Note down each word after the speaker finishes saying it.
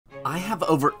have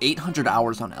over 800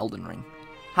 hours on Elden Ring,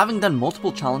 having done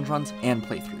multiple challenge runs and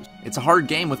playthroughs. It's a hard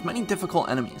game with many difficult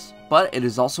enemies, but it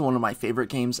is also one of my favorite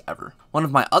games ever. One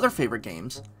of my other favorite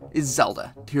games is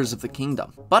Zelda, Tears of the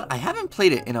Kingdom, but I haven't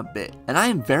played it in a bit, and I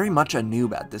am very much a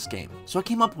noob at this game, so I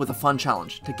came up with a fun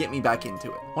challenge to get me back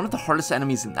into it. One of the hardest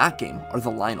enemies in that game are the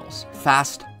Lynels,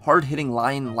 fast, hard-hitting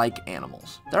lion-like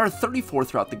animals. There are 34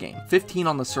 throughout the game, 15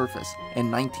 on the surface,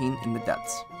 and 19 in the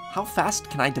depths. How fast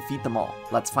can I defeat them all?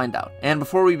 Let's find out. And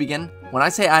before we begin, when I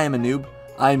say I am a noob,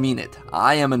 I mean it.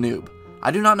 I am a noob.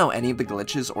 I do not know any of the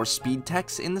glitches or speed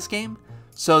techs in this game,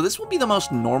 so this will be the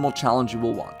most normal challenge you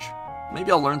will watch.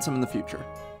 Maybe I'll learn some in the future.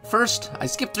 First, I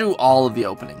skipped through all of the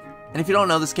opening. And if you don't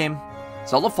know this game,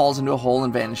 Zelda falls into a hole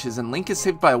and vanishes, and Link is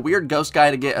saved by a weird ghost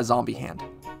guy to get a zombie hand.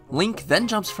 Link then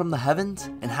jumps from the heavens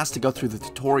and has to go through the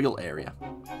tutorial area,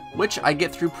 which I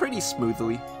get through pretty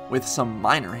smoothly with some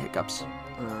minor hiccups.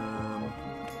 But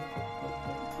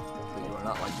you are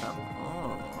not like that.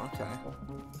 Oh, okay.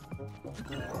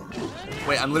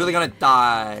 Wait, I'm literally gonna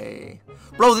die.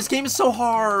 Bro, this game is so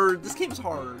hard. This game is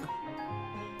hard.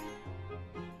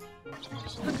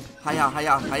 Hiya,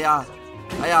 hiya, hiya.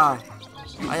 Hiya.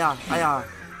 Hiya, hiya.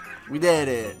 We did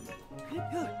it.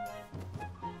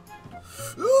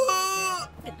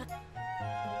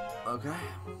 Okay.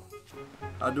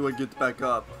 How do I get back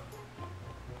up?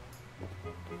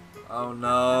 Oh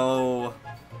no.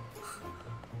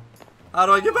 How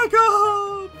do I get back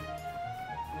up?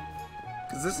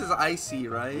 Cause this is icy,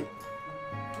 right?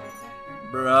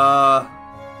 Bruh.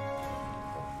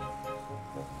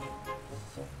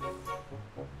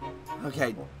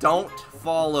 Okay, don't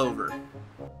fall over.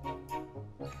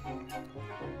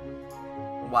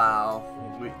 Wow.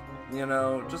 You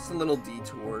know, just a little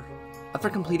detour. After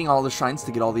completing all the shrines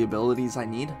to get all the abilities I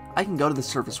need, I can go to the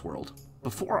surface world.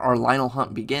 Before our Lynel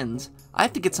hunt begins, I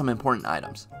have to get some important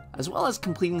items, as well as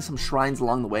completing some shrines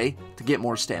along the way to get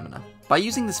more stamina. By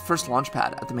using this first launch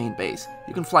pad at the main base,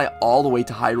 you can fly all the way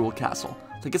to Hyrule Castle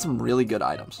to get some really good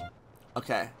items.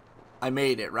 Okay, I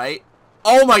made it, right?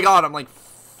 Oh my god, I'm like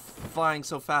flying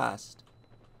so fast.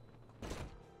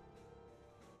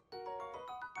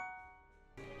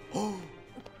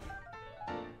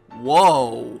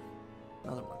 Whoa.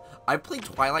 Another one. I played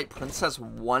Twilight Princess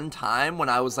one time when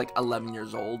I was like 11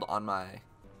 years old on my...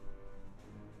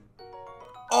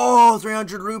 Oh,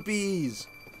 300 rupees!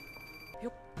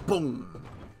 Yep. Boom.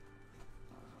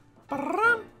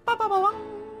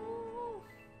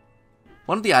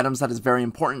 One of the items that is very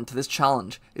important to this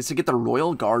challenge is to get the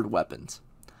Royal Guard weapons.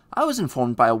 I was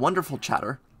informed by a wonderful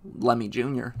chatter, Lemmy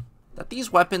Jr., that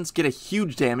these weapons get a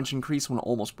huge damage increase when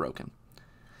almost broken.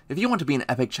 If you want to be an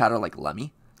epic chatter like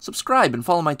Lemmy, subscribe and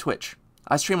follow my Twitch.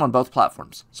 I stream on both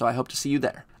platforms, so I hope to see you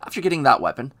there. After getting that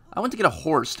weapon, I went to get a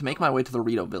horse to make my way to the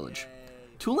Rito village.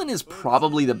 Tulin is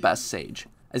probably the best sage,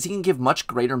 as he can give much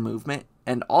greater movement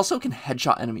and also can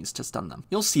headshot enemies to stun them.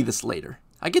 You'll see this later.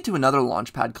 I get to another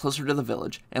launch pad closer to the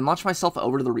village and launch myself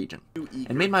over to the region,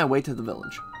 and made my way to the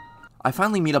village. I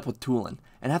finally meet up with Tulin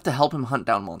and have to help him hunt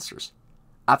down monsters.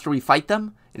 After we fight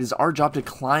them, it is our job to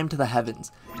climb to the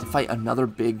heavens to fight another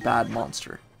big bad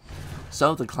monster.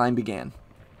 So the climb began,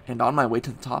 and on my way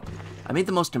to the top, I made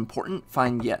the most important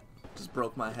find yet. Just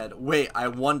broke my head. Wait, I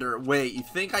wonder, wait, you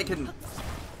think I can...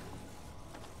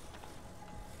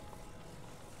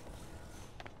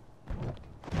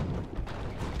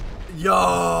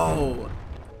 Yo!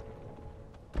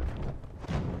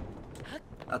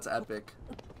 That's epic.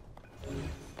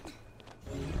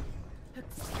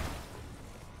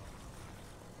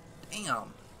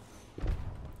 Damn.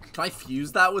 Can I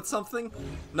fuse that with something?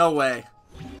 No way.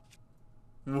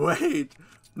 Wait.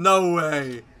 No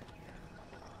way.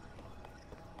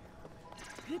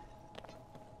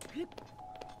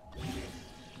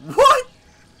 What?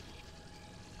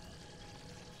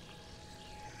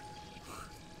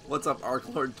 What's up,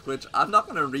 ArcLord Twitch? I'm not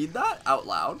gonna read that out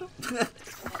loud.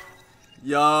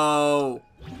 Yo.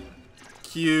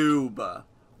 Cube.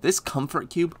 This comfort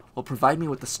cube will provide me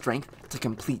with the strength to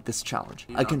complete this challenge.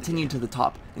 I continued to the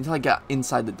top until I got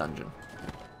inside the dungeon.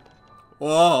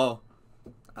 Whoa.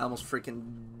 I almost freaking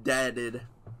deaded.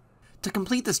 To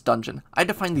complete this dungeon, I had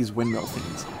to find these windmill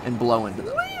things and blow into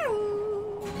them.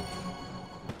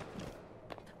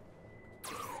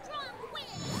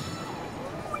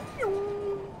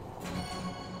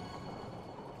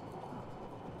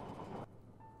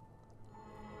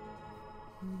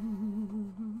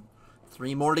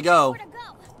 Three more to go.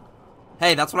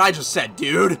 Hey, that's what I just said,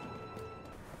 dude.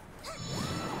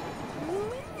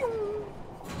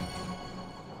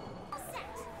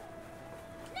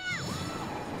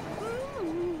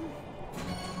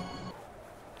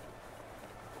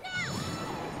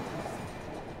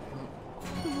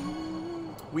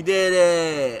 We did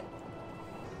it!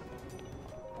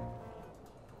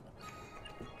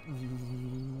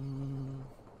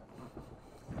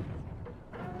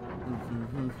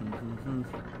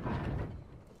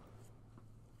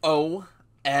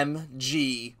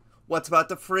 OMG. What's about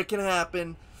to freaking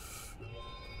happen?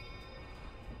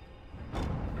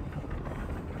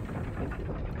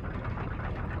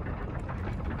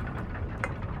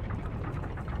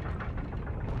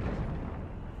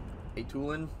 Hey,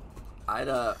 Toolin,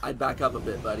 I'd back up a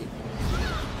bit, buddy.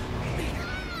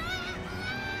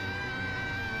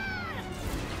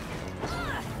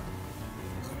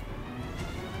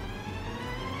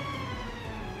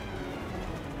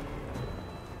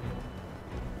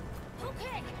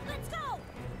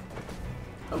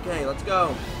 Okay, let's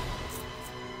go.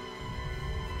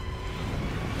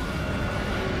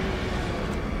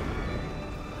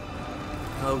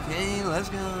 Okay, let's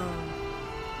go.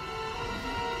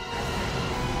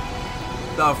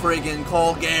 The friggin'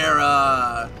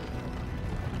 Colgera.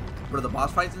 Bro, the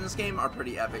boss fights in this game are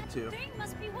pretty epic too. Thing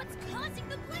must be what's causing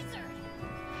the blizzard.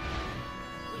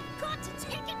 We've got to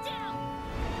take it down.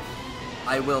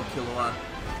 I will, Killua.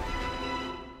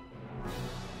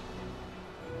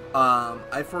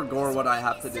 I forgot what I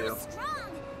have to do. So strong.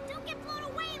 Don't get blown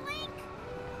away, Link.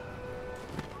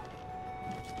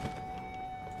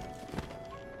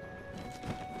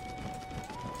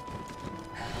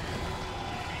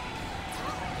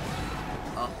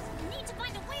 Oh. We need to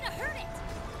find a way to hurt it.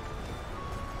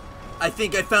 I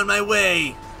think I found my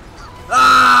way.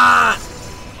 Ah!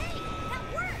 Hey, that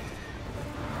worked.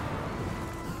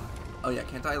 Oh yeah,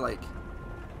 can't I like?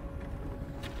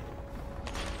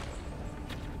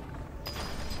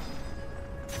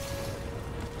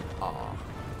 Aw.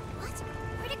 What?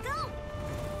 Where'd it go?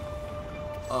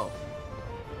 Oh.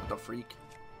 What the freak?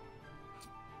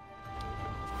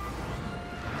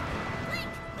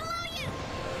 Link, below you.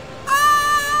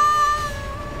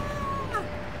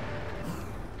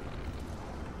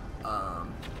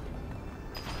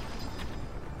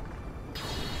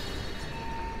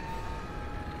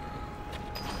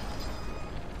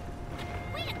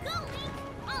 Way to go, Link.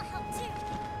 I'll help too.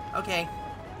 Okay.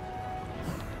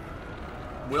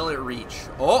 Will it reach?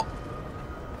 Oh!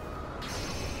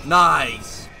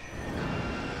 Nice!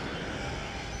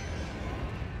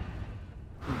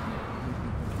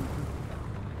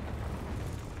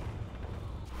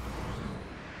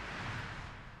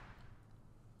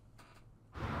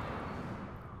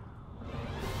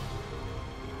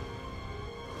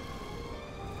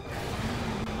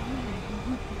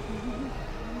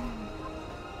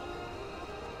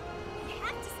 You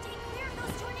have to stay clear of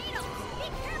those tornadoes. Be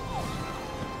careful.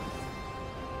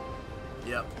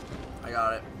 Yep, I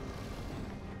got it.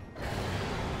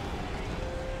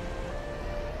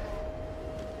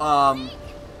 Link,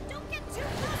 don't get too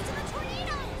close to the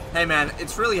tornadoes. Hey man,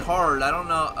 it's really hard. I don't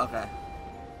know. Okay.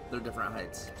 They're different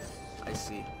heights. I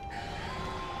see.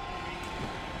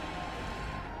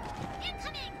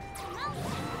 Incoming. No.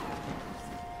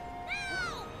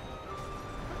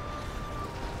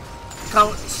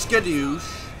 Count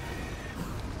Skadoosh.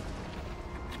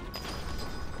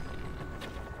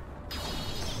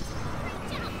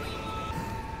 Down, Link.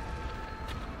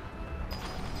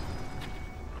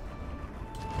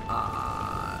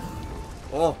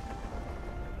 Oh.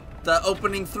 The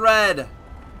opening thread.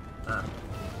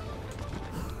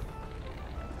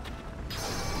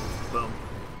 Boom.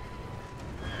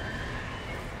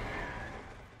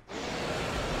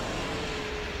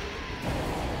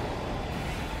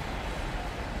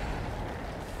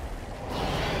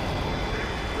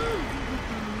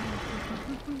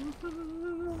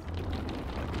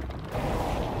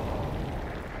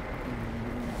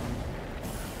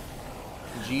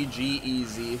 GG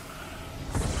easy.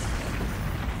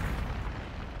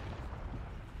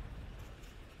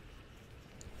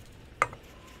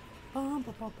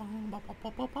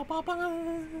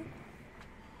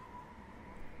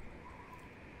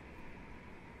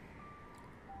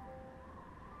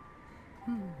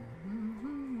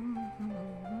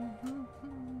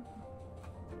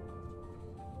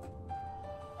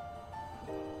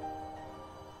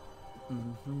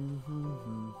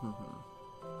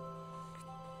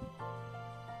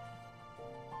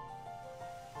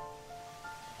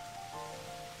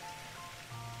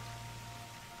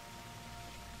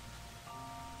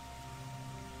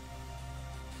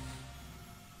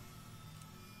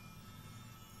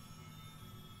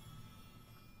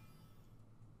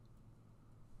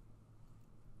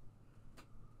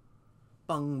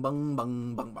 Bung bung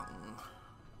bung bung bung.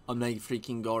 Oh my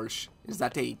freaking gosh. Is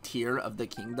that a tear of the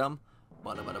kingdom?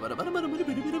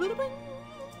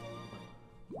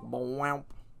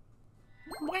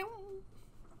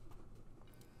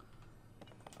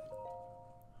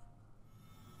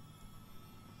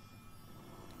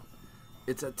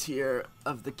 It's a tear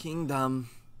of the kingdom.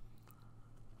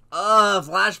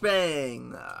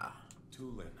 Flashbang!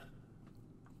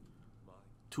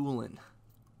 Tulin.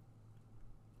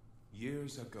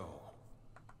 Years ago,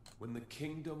 when the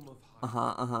kingdom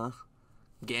of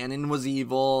Ganon was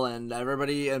evil, and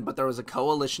everybody, but there was a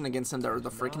coalition against him. There were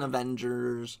the freaking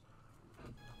Avengers.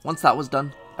 Once that was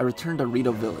done, I returned to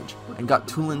Rito Village and got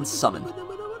Tulin summoned.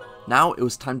 Now it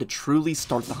was time to truly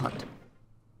start the hunt.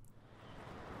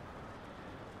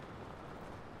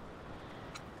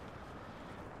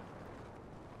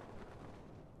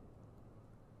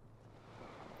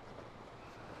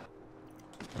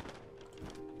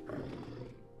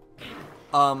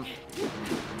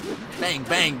 Bang,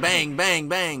 bang, bang, bang,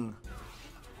 bang.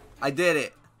 I did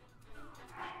it.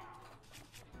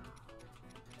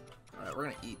 Alright, we're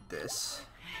gonna eat this.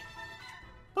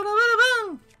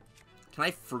 Can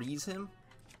I freeze him?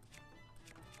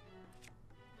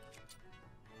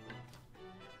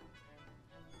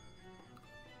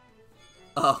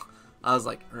 Oh, I was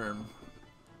like, Ugh,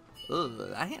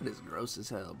 that hand is gross as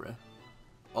hell, bruh.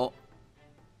 Oh,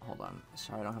 hold on.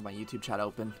 Sorry, I don't have my YouTube chat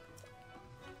open.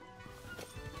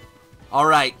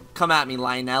 Alright, come at me,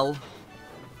 Lynel.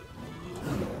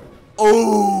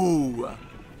 Oh!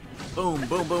 Boom,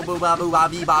 boom, boom, boom, ba, boo, ba,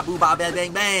 bee, ba, boo, ba,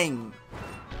 bang, bang!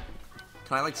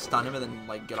 Can I, like, stun him and then,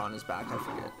 like, get on his back? I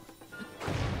forget.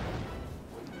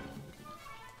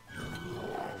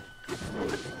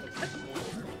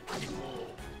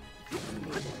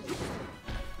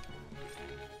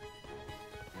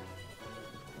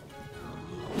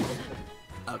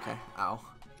 Okay, ow.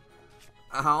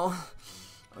 Ow.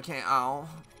 Okay, ow.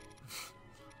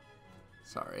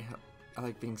 Sorry, I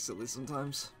like being silly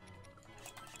sometimes.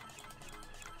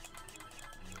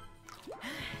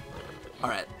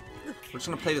 Alright, we're just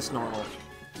gonna play this normal.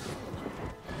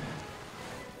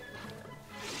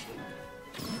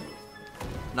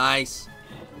 Nice.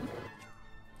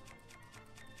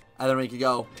 And then we can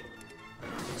go.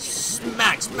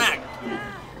 Smack, smack!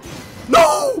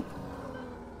 No!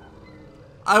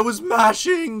 I was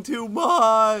mashing too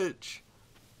much!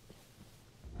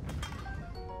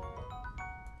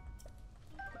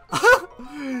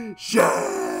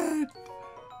 Shit!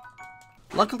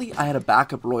 Luckily, I had a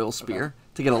backup royal spear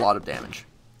to get a lot of damage.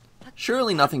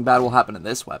 Surely nothing bad will happen to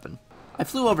this weapon. I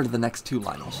flew over to the next two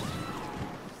Lynels.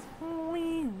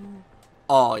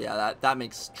 Oh yeah, that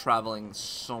makes traveling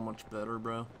so much better,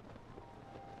 bro.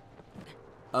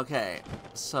 Okay,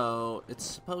 so it's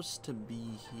supposed to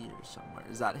be here somewhere.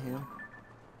 Is that him?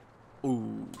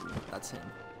 Ooh, that's him.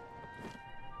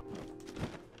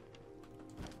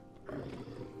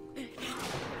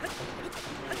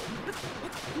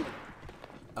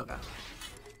 Okay.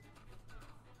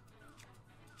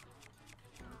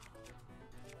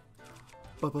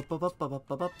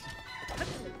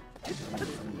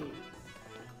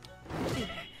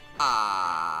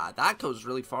 Ah, that goes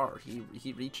really far.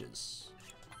 He reaches.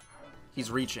 He's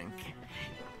reaching.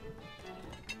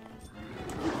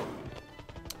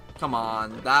 Come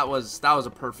on, that was a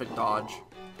perfect dodge.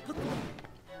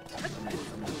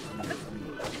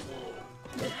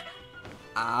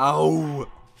 Ow.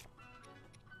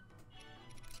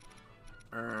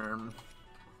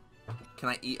 Can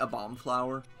I eat a bomb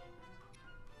flower?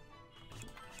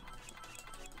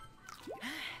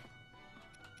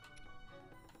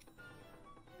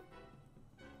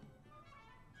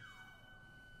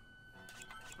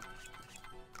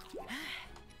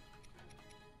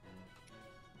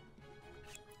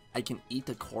 I can eat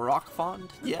the Korok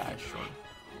Fond? Yeah, sure.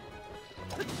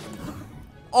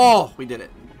 Oh, we did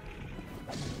it.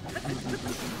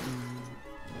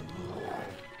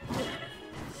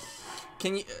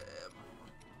 Can you...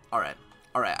 Alright.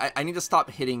 Alright, I need to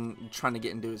stop trying to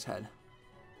get into his head.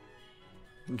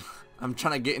 I'm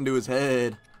trying to get into his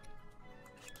head.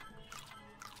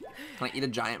 Can I eat a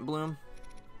giant bloom?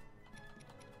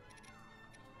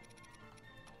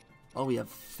 Oh, we have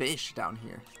fish down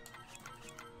here.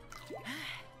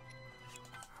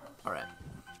 Alright.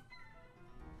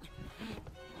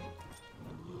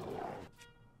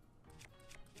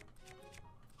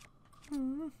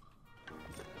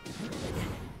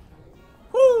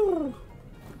 Woo!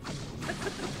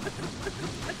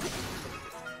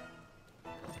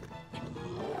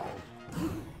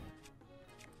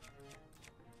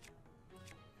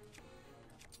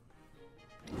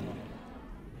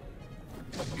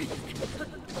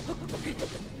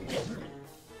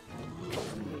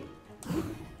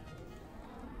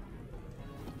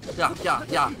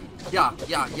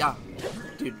 Yeah.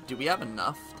 Dude, do we have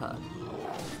enough to...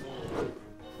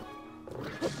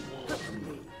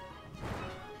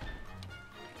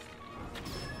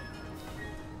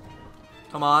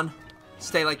 Come on.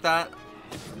 Stay like that.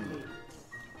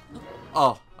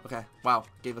 Oh, okay. Wow.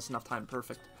 Gave us enough time.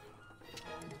 Perfect.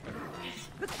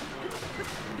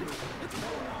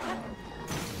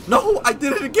 No! I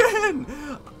did it again!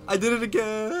 I did it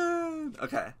again!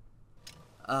 Okay.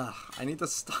 I need to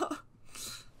stop.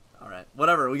 Alright.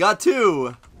 Whatever. We got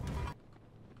 2!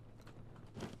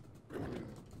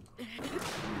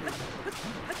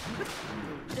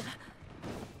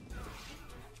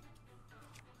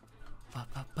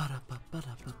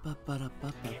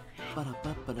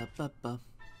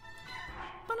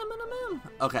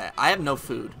 Okay, I have no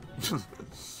food.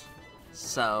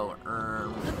 So,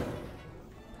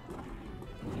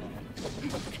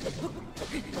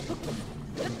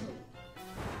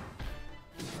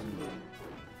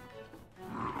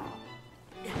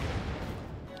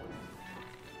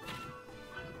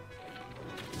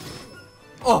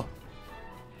 oh!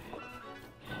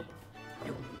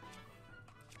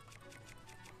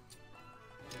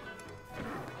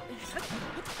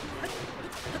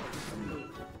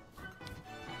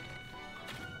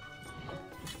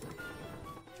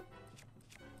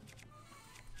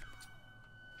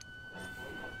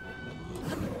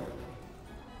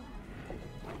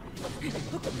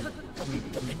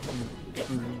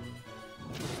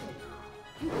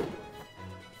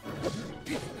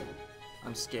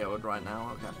 I'm scared right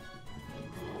now, okay.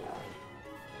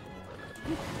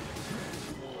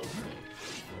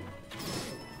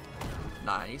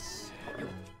 Nice.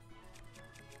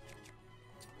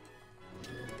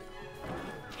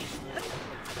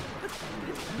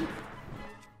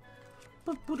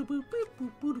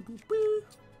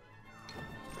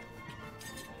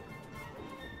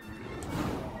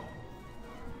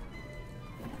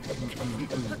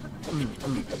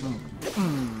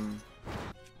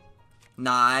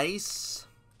 Nice.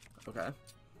 Okay.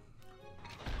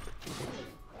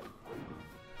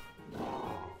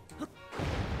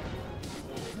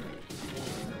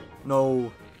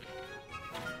 No.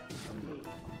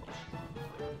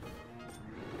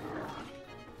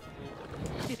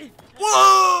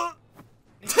 Whoa!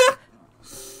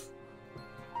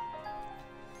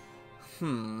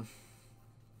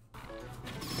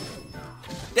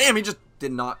 Damn, he just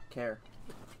did not care.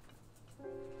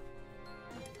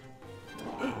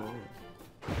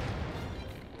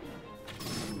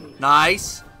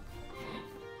 Nice.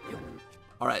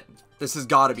 Alright, this has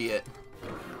got to be it.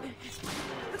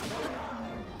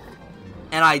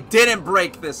 And I didn't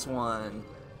break this one.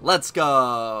 Let's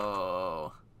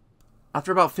go.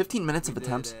 After about 15 minutes of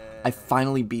attempts, I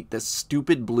finally beat this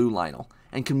stupid blue Lynel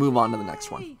and can move on to the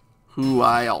next one, who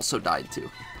I also died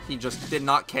to. He just did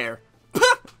not care.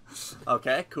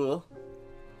 Okay, cool.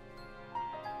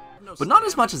 But not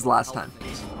as much as last time.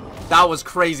 That was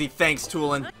crazy. Thanks,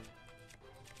 Toolin.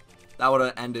 That would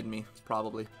have ended me,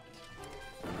 probably.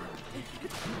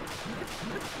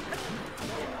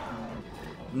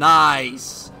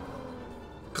 Nice.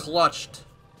 Clutched.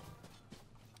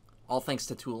 All thanks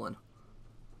to Toolin.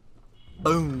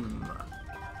 Boom.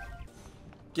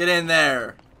 Get in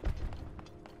there.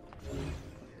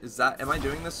 Is that... Am I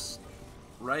doing this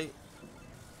right?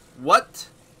 What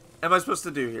am I supposed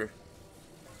to do here?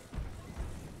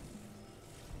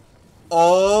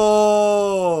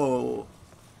 Oh.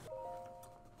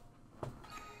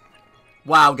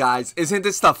 Wow, guys. Isn't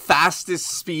this the fastest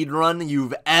speedrun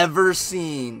you've ever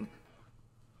seen?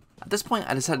 At this point,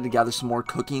 I decided to gather some more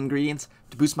cooking ingredients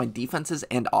to boost my defenses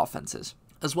and offenses,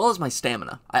 as well as my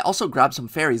stamina. I also grabbed some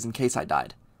fairies in case I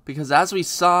died, because as we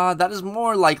saw, that is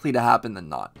more likely to happen than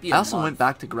not. I also went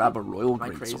back to grab a royal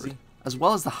greatsword, as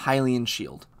well as the Hylian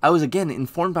shield. I was again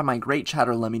informed by my great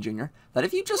chatter Lemmy Jr. that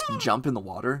if you just jump in the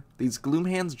water, these gloom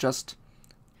hands just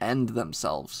end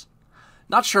themselves.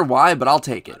 Not sure why, but I'll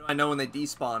take it. How do I know when they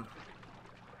despawn?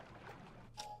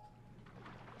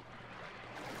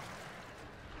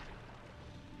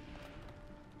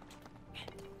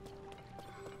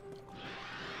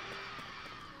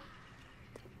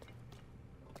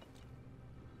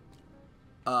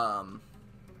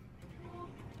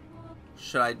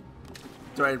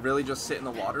 Do I really just sit in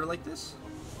the water like this?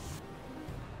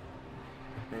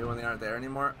 Maybe when they aren't there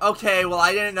anymore? Okay, well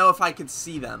I didn't know if I could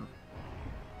see them.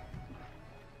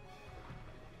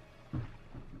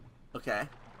 Okay.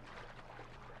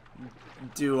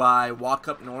 Do I walk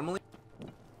up normally?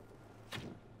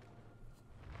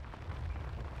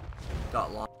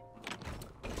 Got long.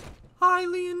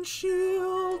 Hylian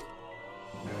shield.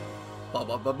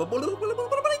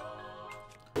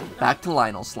 Back to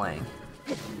Lynel slaying.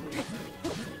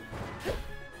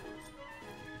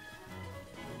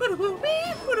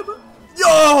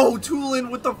 Yo,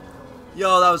 Toolin with the...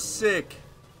 Yo, that was sick.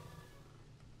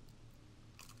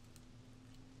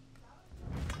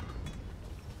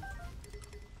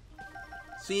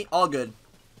 See, all good.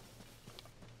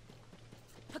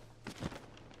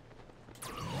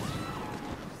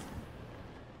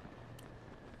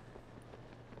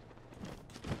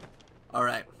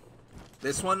 Alright.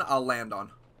 This one I'll land on.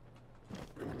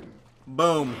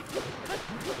 Boom.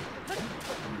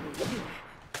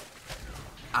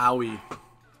 Owie.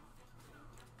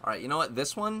 Alright, you know what?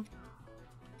 This one...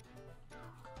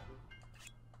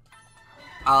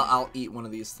 I'll eat one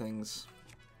of these things.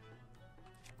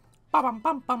 Bum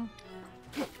bum bum.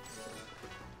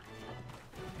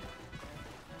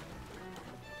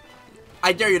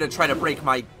 I dare you to try to break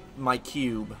my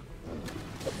cube.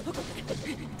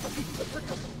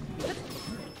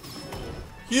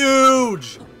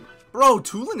 Huge! Bro,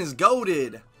 Tulin is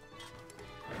goated.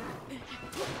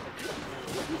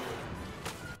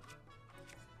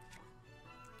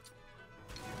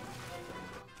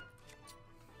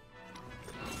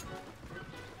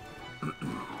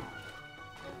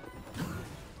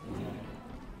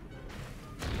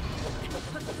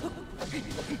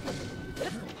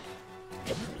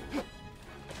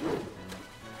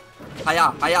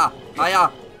 Hiya, hiya,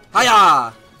 hiya,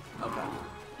 hiya! Okay.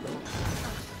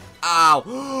 Ow.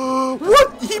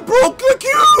 What? He broke the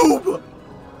cube!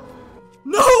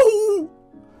 No!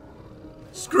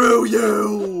 Screw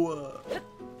you!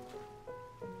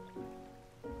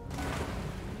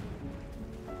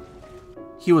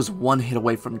 He was one hit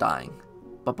away from dying,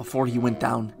 but before he went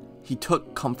down, he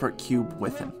took Comfort Cube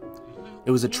with him.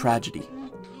 It was a tragedy.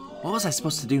 What was I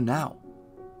supposed to do now?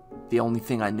 The only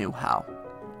thing I knew how.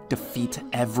 Defeat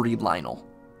every Lynel.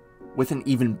 With an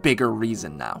even bigger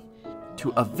reason now.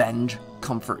 To avenge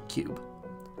Comfort Cube.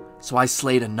 So I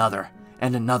slayed another,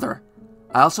 and another.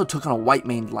 I also took on a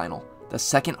white-maned Lynel, the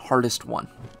second hardest one.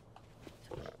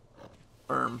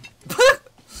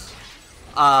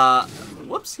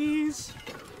 Whoopsies.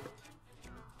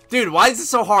 Dude, why is it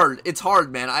so hard? It's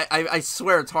hard, man. I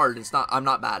swear it's hard. It's not, I'm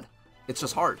not bad. It's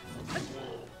just hard.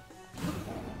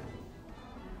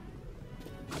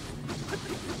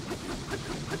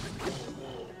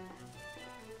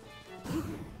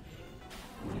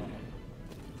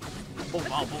 Boom,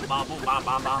 bam, boom, bam, boom, bam,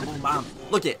 bam, bam, boom, bam.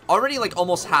 Look it, already like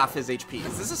almost half his HP.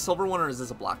 Is this a silver one or is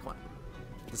this a black one?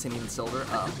 This ain't even silver.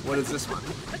 What is this one?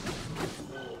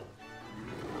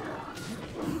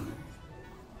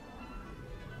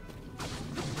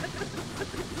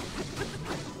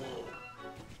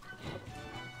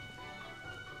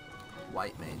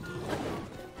 White mane.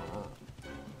 Oh.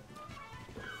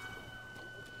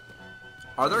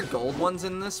 Are there gold ones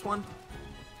in this one?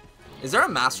 Is there a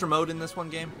master mode in this one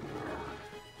game?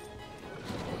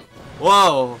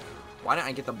 Whoa! Why didn't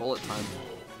I get the bullet time?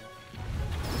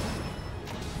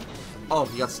 Oh,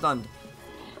 he got stunned.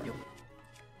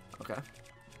 Okay.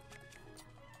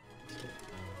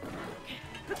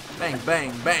 Bang,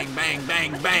 bang, bang, bang,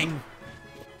 bang, bang!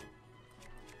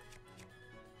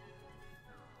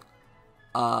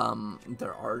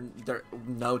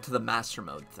 No to the master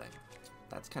mode thing.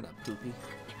 That's kind of poopy.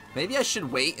 Maybe I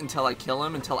should wait until I kill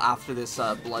him, until after this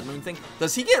blood moon thing.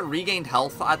 Does he get regained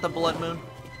health at the blood moon?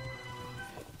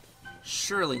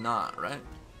 Surely not, right?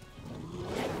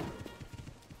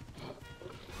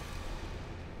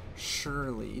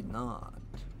 Surely not.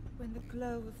 When the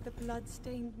glow of the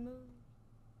blood-stained moon.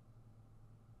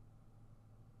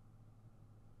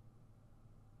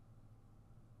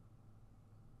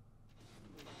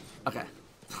 Okay.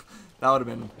 That would have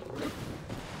been...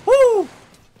 Woo!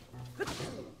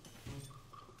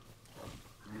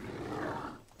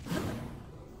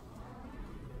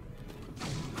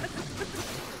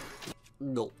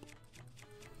 Gulp.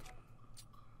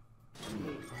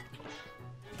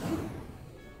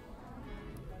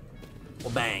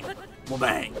 Wa-bang.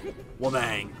 Wa-bang.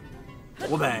 Wa-bang.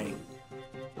 Wa-bang.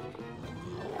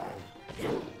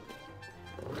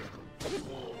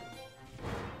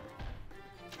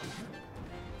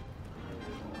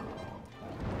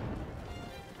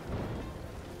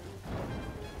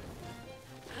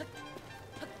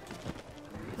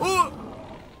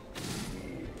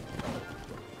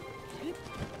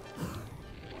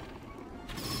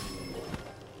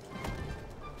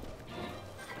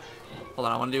 Hold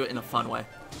on, I want to do it in a fun way.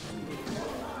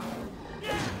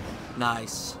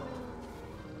 Nice.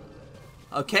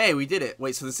 Okay, we did it.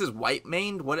 Wait, so this is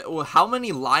white-maned? What? How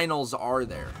many Lynels are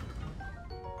there?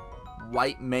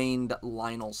 White-maned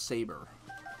Lynel Saber.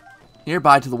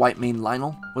 Nearby to the white-maned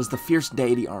Lynel was the Fierce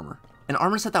Deity armor. An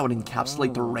armor set that would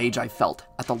encapsulate the rage I felt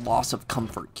at the loss of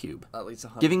Comfort Cube, at least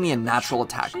giving me a natural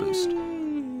attack boost.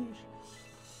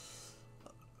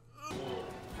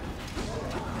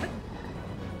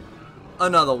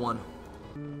 Another one.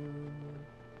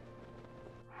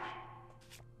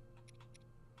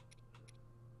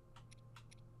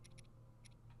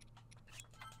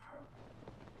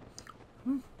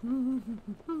 Oh,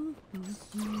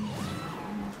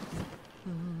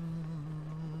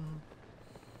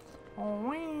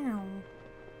 wow.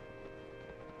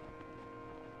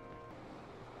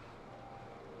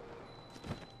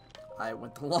 I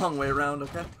went the long way around,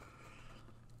 okay?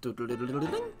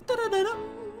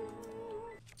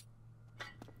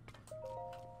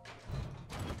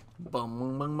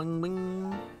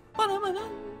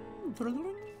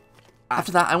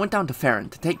 After that, I went down to Farron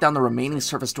to take down the remaining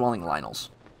surface-dwelling Lynels.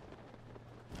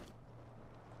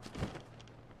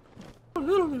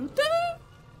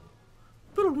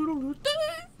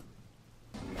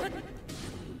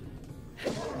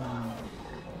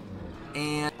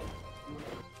 And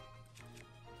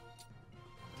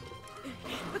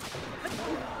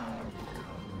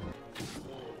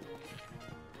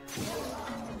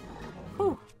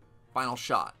whew, final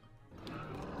shot.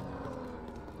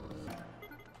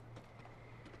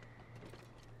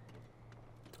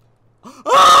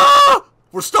 Ah!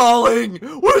 We're stalling!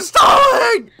 We're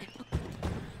stalling!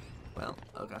 Well,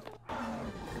 okay.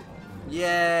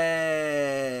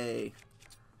 Yay!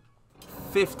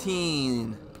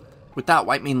 15. With that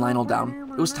white main Lynel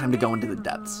down, it was time to go into the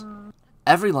depths.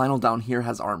 Every Lynel down here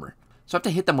has armor, so I have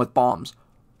to hit them with bombs,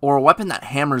 or a weapon that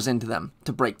hammers into them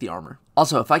to break the armor.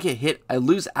 Also, if I get hit, I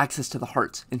lose access to the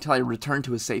hearts until I return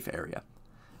to a safe area.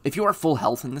 If you are full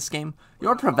health in this game, you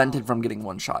are prevented from getting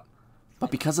one shot.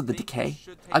 But because of the decay,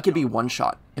 I could be one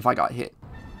shot if I got hit.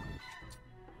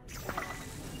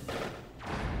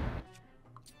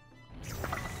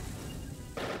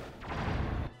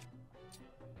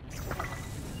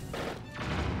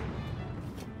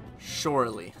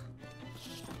 Surely.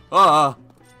 Ah!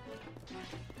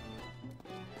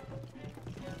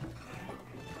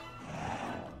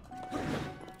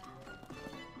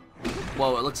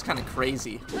 Whoa, it looks kind of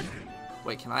crazy.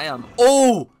 Wait, can I,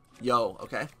 oh! Yo,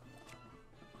 okay.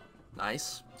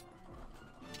 Nice.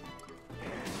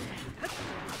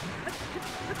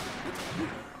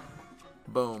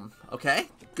 Boom. Okay,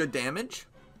 good damage.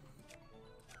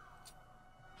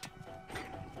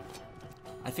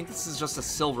 I think this is just a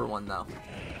silver one, though.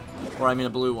 Or, I mean, a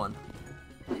blue one.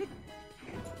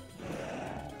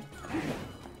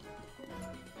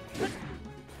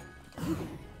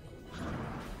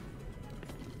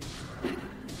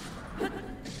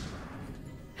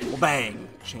 Well, bang!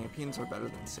 Champions are better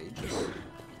than sages.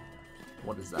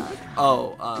 What is that?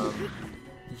 Oh,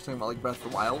 you're talking about, like, Breath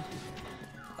of the Wild?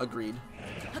 Agreed.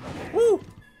 Woo!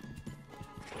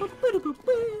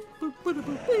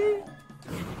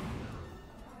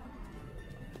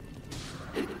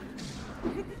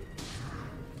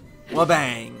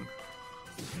 Wa-bang!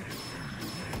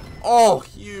 Oh,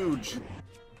 huge!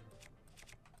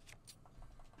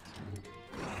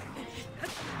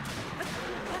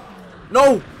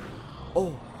 No!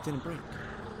 Oh, didn't break.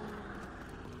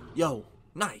 Yo,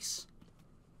 nice.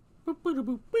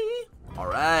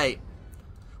 Alright.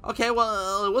 Okay,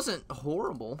 well, it wasn't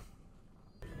horrible.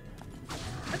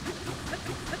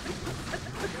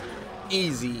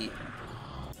 Easy.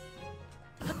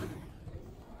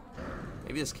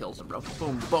 Maybe this kills him, bro.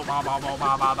 Boom, boom, ba, ba, ba,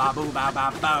 ba, ba, ba, boom, ba,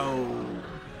 ba, boom.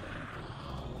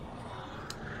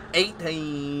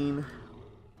 18.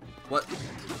 What?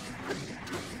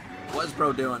 What is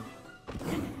bro doing?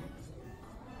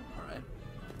 Alright.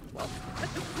 Well. Is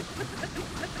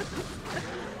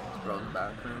bro in the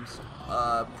bathrooms?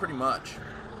 Pretty much.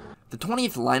 The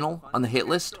 20th Lynel on the hit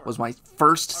list was my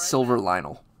first silver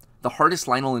Lynel. The hardest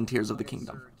Lynel in Tears of the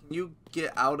Kingdom. Can you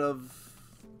get out of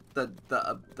the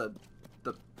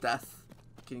death?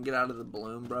 Can you get out of the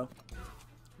balloon, bro?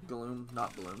 Gloom,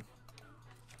 not balloon.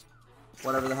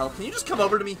 Whatever the hell. Can you just come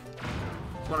over to me?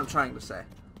 That's what I'm trying to say.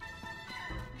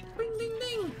 Ding, ding,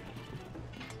 ding.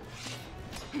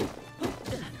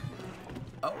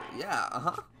 Oh, yeah,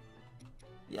 uh-huh.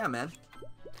 Yeah, man.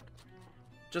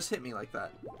 Just hit me like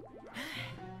that.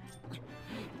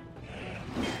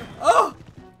 Oh!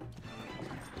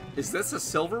 Is this a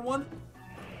silver one?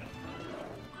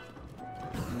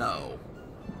 No.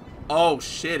 Oh,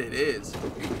 shit, it is.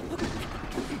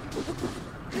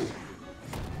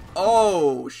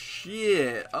 Oh,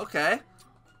 shit. Okay.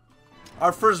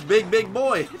 Our first big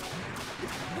boy.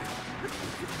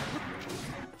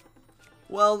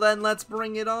 Well, then, let's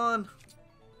bring it on.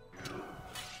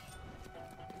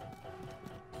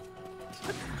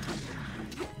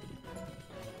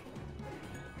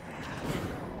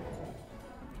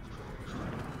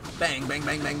 Bang, bang,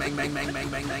 bang, bang, bang, bang, bang, bang,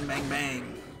 bang, bang, bang,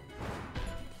 bang.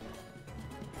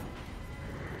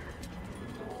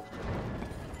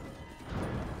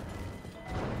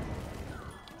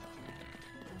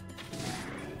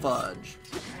 Fudge.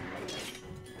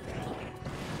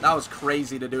 That was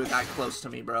crazy to do it that close to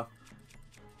me, bro.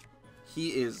 He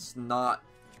is not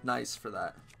nice for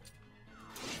that.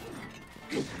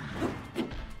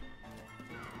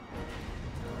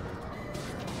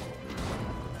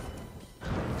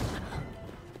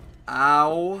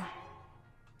 Ow.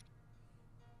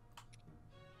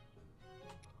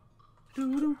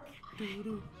 Doo-doo,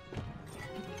 doo-doo.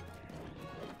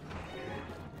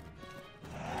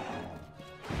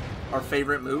 Our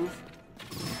favorite move?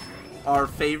 Our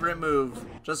favorite move.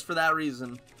 Just for that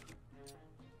reason.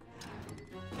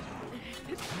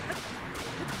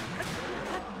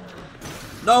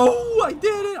 No! I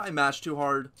did it! I mashed too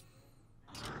hard.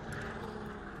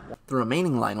 The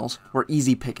remaining Lynels were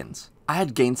easy pickings. I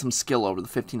had gained some skill over the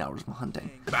 15 hours of hunting.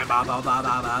 Bow, bow, bow, bow,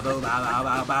 bow, bow, bow, bow,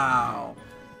 bow, bow.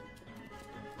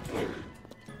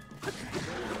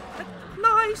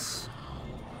 Nice!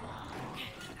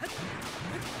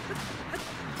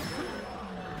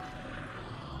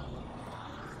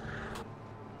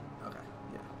 Okay,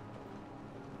 yeah.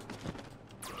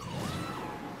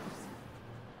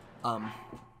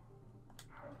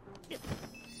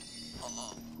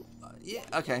 Yeah,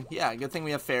 okay, yeah, good thing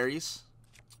we have fairies.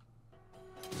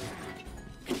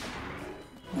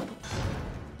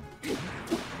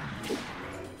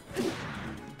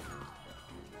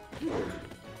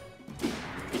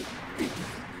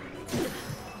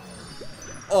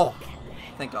 Oh,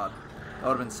 thank God. That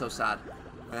would have been so sad,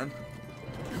 man.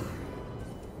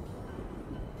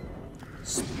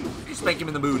 Spank him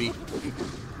in the booty.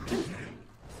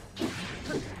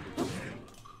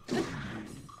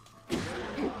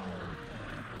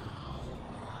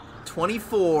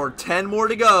 $24, 10 more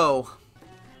to go.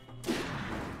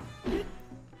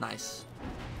 Nice.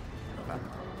 Okay.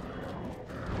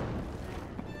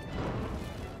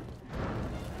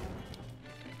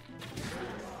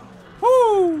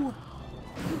 Woo!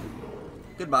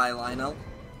 Goodbye, Lynel.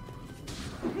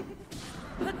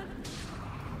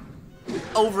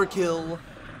 Overkill.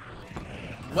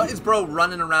 What is bro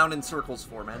running around in circles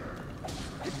for, man?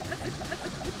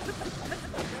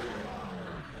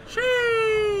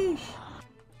 Sheesh!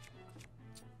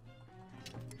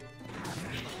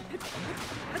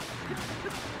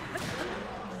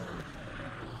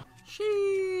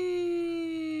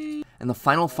 Sheesh! And the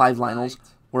final 5 Lynels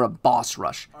were a boss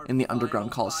rush in the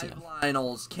underground Coliseum.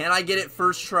 Lynels, can I get it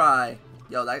first try?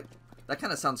 Yo, that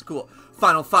kind of sounds cool.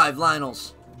 Final 5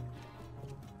 Lynels.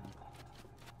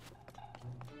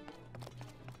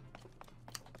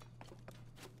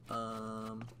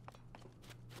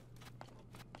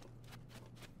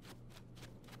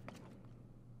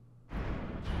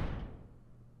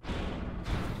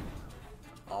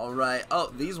 All right.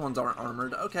 Oh, these ones aren't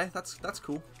armored. Okay, that's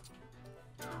cool.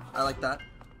 I like that.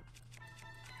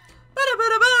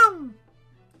 Ba-da-ba-da-boom!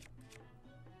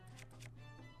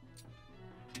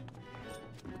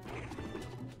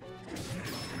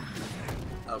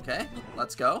 Okay,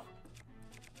 let's go.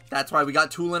 That's why we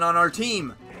got Tulin on our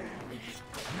team.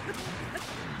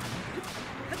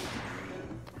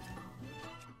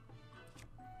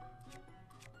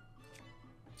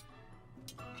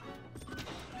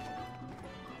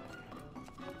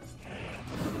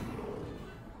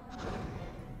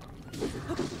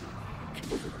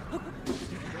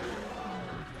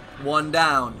 One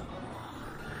down.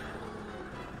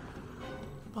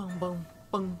 Boom, boom,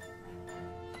 boom.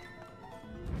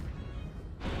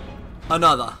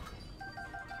 Another.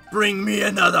 Bring me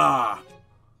another.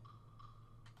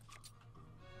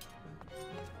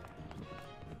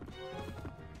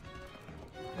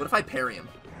 What if I parry him?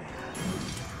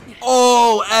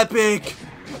 Oh, epic!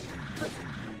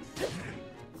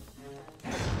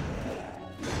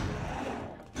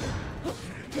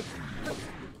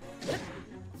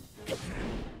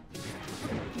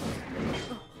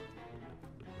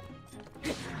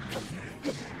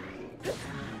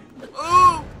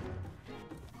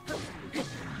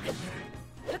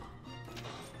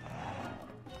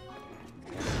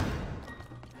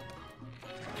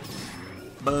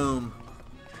 Boom.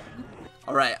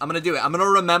 Alright, I'm gonna do it. I'm gonna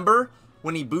remember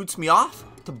when he boots me off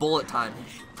to bullet time.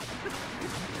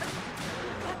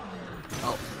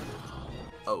 Oh.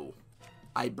 Oh.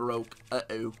 I broke.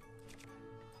 Uh-oh.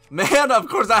 Man, of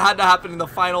course that had to happen in the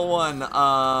final one.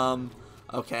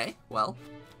 Okay, well.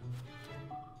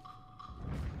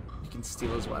 You can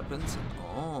steal his weapons.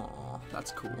 Oh,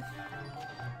 that's cool.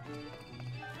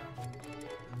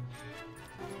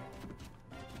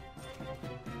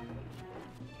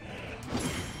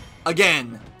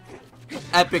 Again,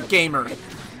 epic gamer.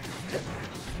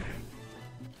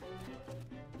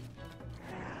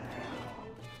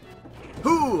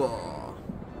 Hoo!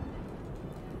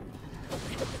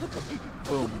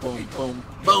 Boom, boom, boom,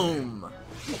 boom.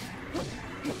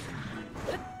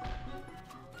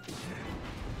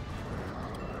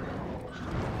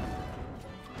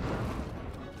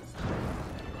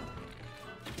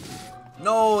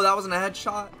 No, that wasn't a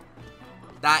headshot.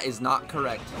 That is not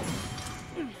correct.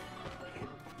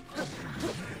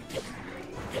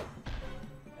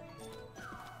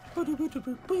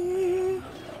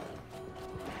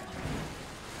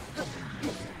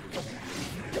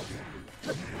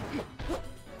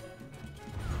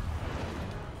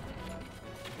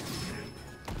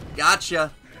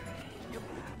 Gotcha.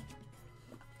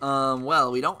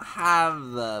 Well, we don't have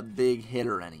the big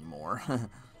hitter anymore.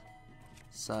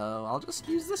 So, I'll just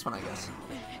use this one, I guess.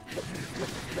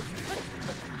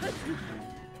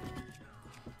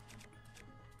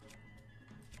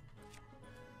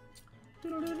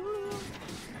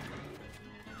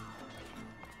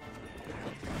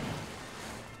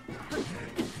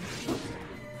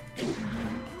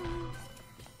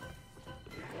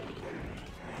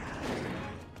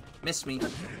 Miss me.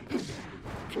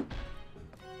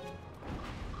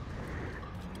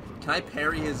 Can I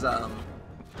parry his,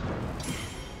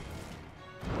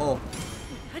 Oh.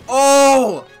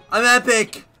 Oh! I'm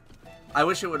epic! I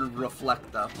wish it would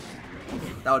reflect, though.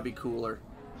 That would be cooler.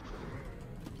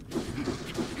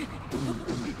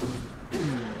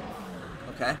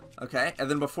 Okay, okay. And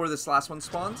then before this last one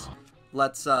spawns,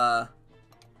 let's, I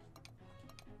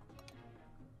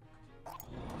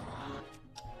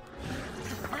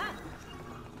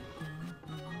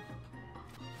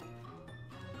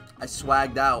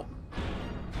swagged out.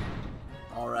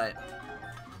 Alright.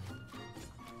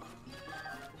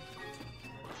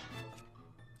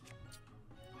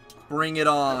 Bring it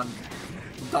on,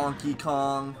 Donkey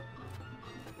Kong.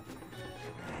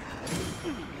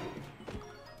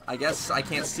 I guess I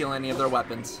can't steal any of their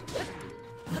weapons.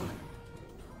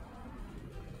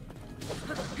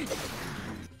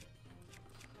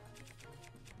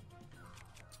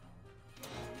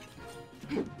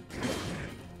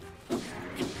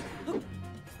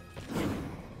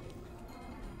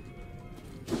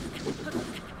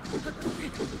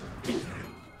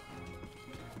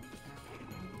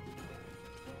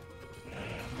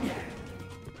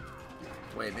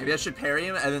 Wait, maybe I should parry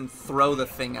him and then throw the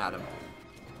thing at him.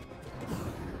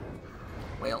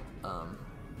 Well,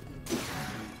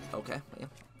 okay, yeah.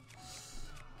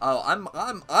 Oh, I'm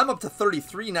up to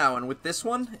 33 now, and with this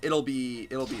one, it'll be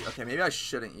okay. Maybe I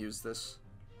shouldn't use this.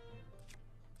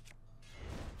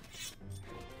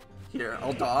 Here,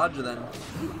 I'll dodge, and then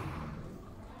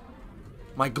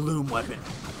my gloom weapon.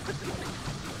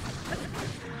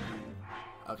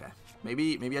 Okay,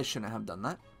 maybe I shouldn't have done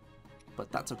that,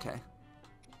 but that's okay.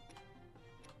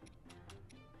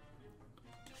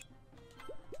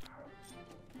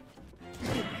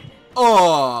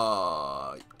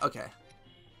 Oh, okay.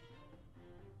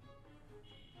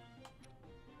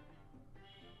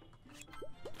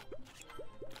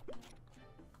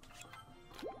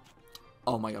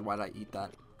 Oh my god, why did I eat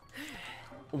that?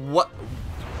 What?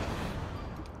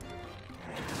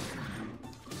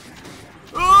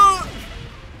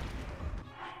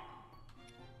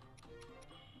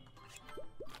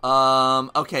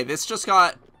 Okay, this just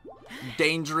got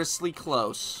dangerously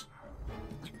close.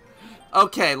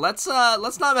 Okay, let's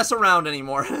not mess around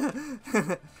anymore.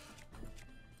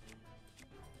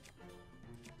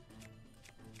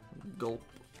 Gulp.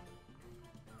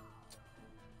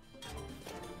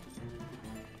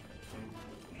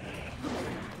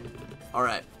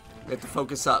 Alright, we have to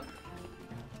focus up.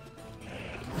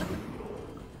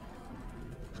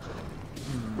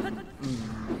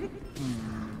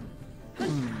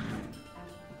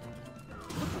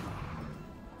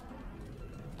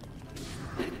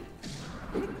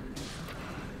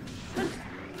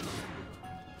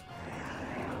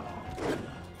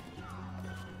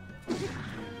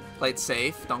 Play it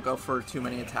safe, don't go for too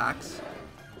many attacks.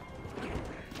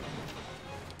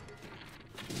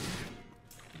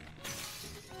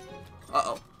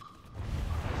 Uh-oh.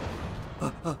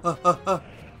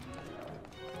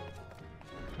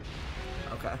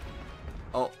 Okay.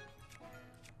 Oh.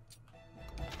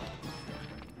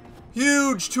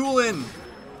 Huge Toolin!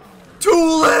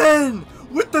 Toolin!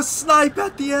 With the snipe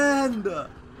at the end!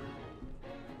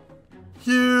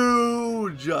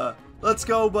 Huge! Let's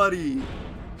go, buddy.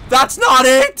 That's not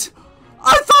it!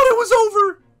 I thought it was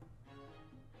over!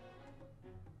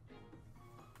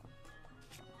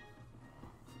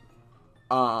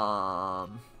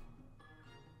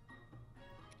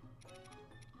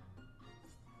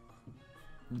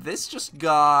 This just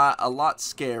got a lot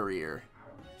scarier.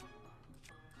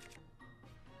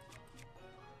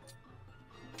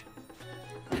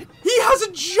 He has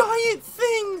a giant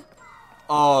thing!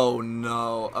 Oh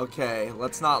no. Okay,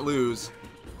 let's not lose.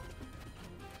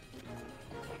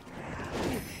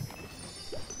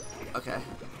 Okay.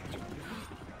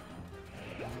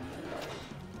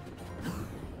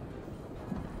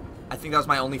 I think that was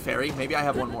my only fairy. Maybe I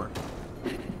have one more.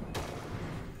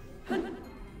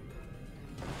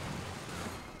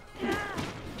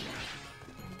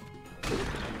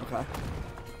 Okay.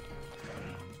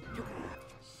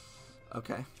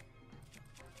 Okay.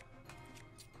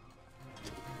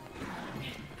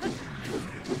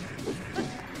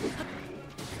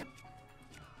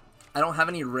 I don't have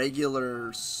any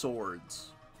regular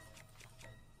swords.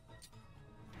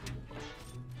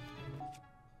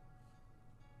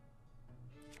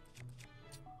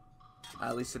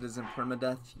 At least it is in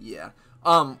permadeath. Yeah.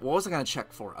 What was I gonna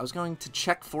check for? I was going to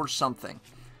check for something.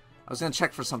 I was gonna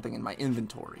check for something in my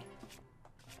inventory.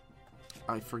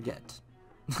 I forget.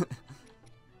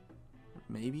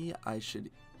 Maybe I should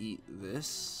eat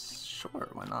this? Sure,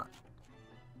 why not?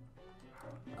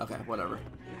 Okay, whatever.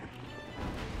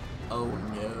 Oh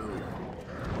no.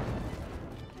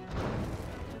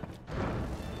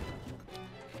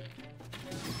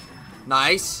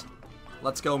 Nice.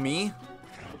 Let's go me.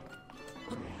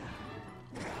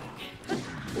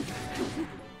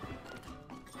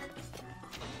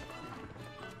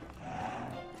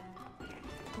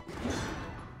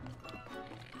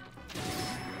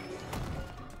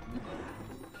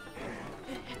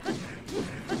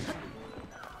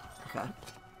 Okay.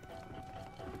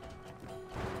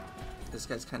 This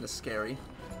guy's kind of scary.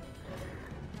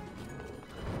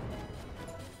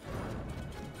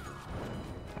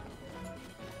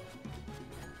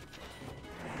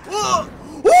 Whoa!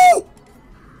 Woo!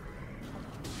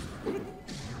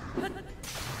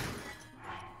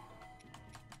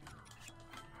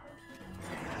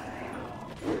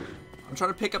 I'm trying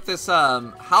to pick up this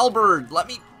halberd. Let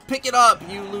me pick it up,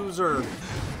 you loser.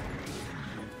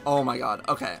 Oh my god.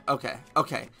 Okay, okay,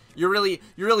 okay. You're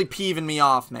really peeving me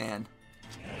off, man.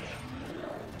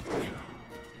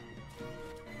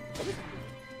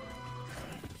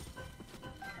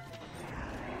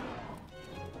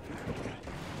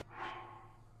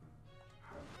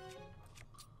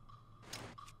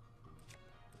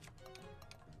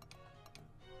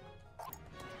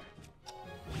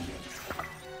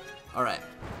 Alright.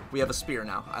 We have a spear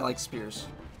now. I like spears.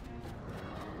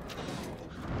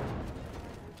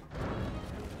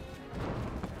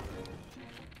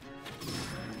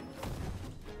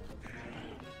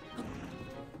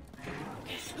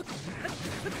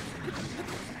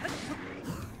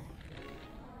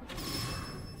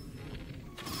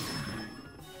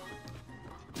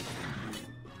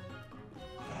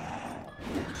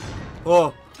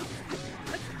 Oh!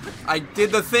 I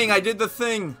did the thing! I did the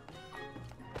thing!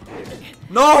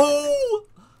 No!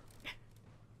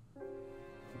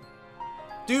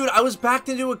 Dude, I was backed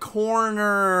into a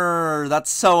corner! That's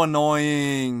so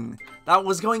annoying. That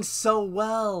was going so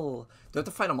well. Do I have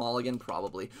to fight them all again?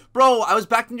 Probably. Bro, I was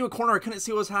backed into a corner. I couldn't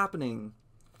see what was happening.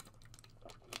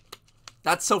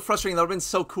 That's so frustrating. That would have been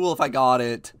so cool if I got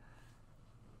it.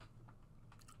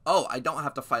 Oh, I don't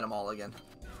have to fight them all again.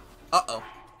 Uh-oh.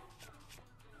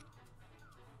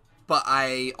 But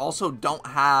I also don't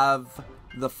have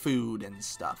the food and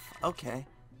stuff. Okay.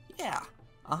 Yeah.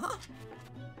 Uh-huh.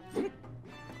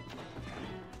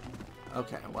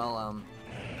 Okay, well,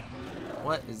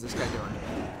 what is this guy doing?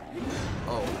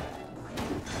 Oh.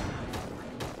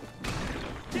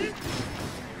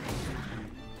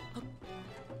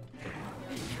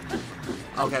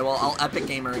 Okay, well, I'll epic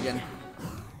gamer again.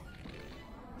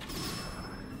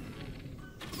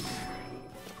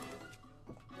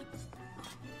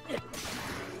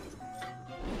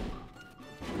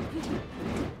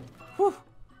 Whew.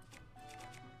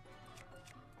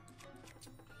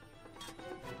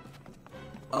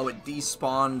 Oh, it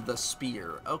despawned the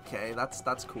spear. Okay, that's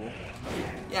cool.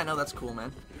 Yeah, no, that's cool,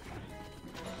 man.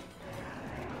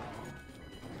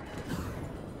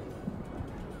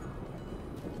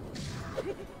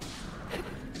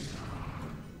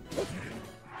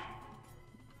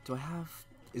 Do I have...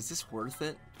 Is this worth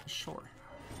it? Sure.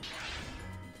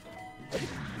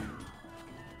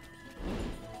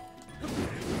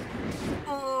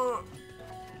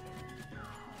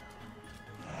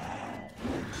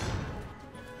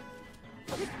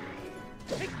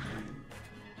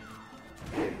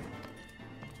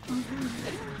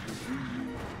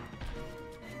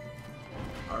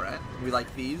 Alright, we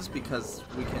like these because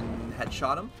we can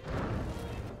headshot them.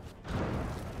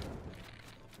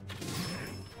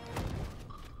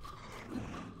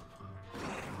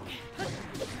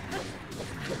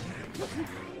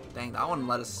 Dang, that one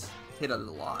let us hit it a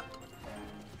lot.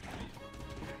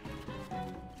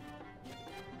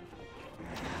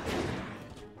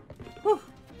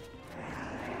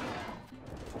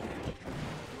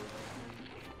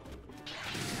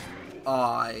 Oh,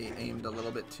 I aimed a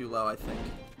little bit too low, I think.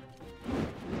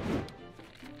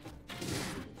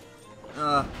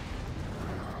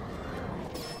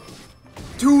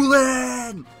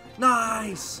 Tulin!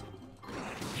 Nice!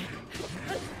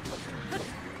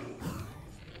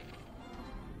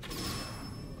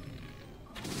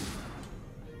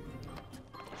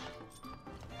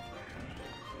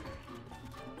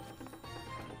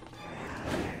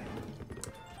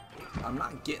 I'm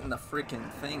not getting the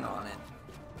freaking thing on it.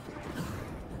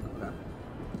 Okay.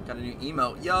 Got a new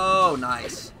emote. Yo,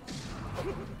 nice.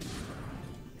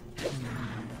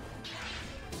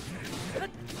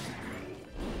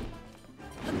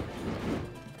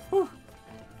 Whew.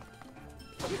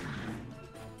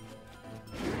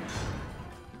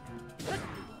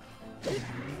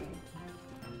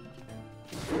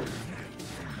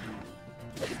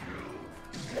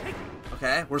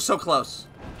 Okay, we're so close.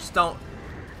 Just don't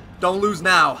lose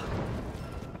now.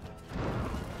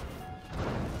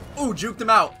 Ooh, juked him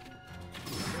out.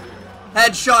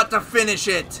 Headshot to finish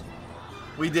it.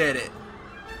 We did it.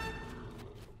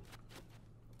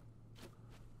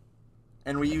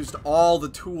 And we used all the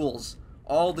tools.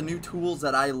 All the new tools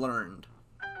that I learned.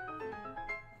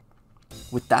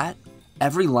 With that,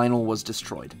 every Lynel was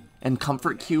destroyed, and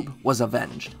Comfort Cube was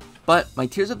avenged. But my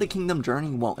Tears of the Kingdom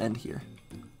journey won't end here.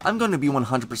 I'm going to be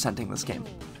 100%ing this game.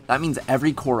 That means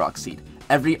every Korok seed,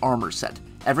 every armor set,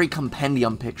 every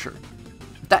compendium picture.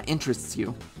 If that interests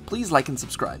you, please like and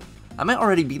subscribe. I might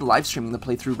already be live streaming the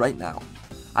playthrough right now,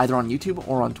 either on YouTube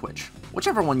or on Twitch,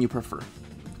 whichever one you prefer.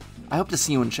 I hope to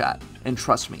see you in chat, and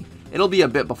trust me, it'll be a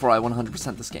bit before I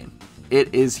 100% this game.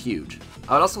 It is huge.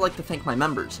 I would also like to thank my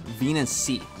members, Venus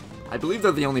C. I believe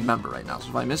they're the only member right now, so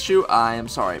if I missed you, I am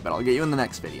sorry, but I'll get you in the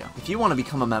next video. If you want to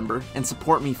become a member and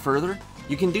support me further,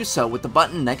 you can do so with the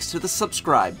button next to the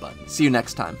subscribe button. See you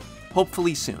next time,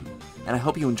 hopefully soon, and I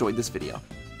hope you enjoyed this video.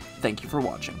 Thank you for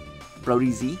watching.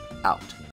 Brody Z, out.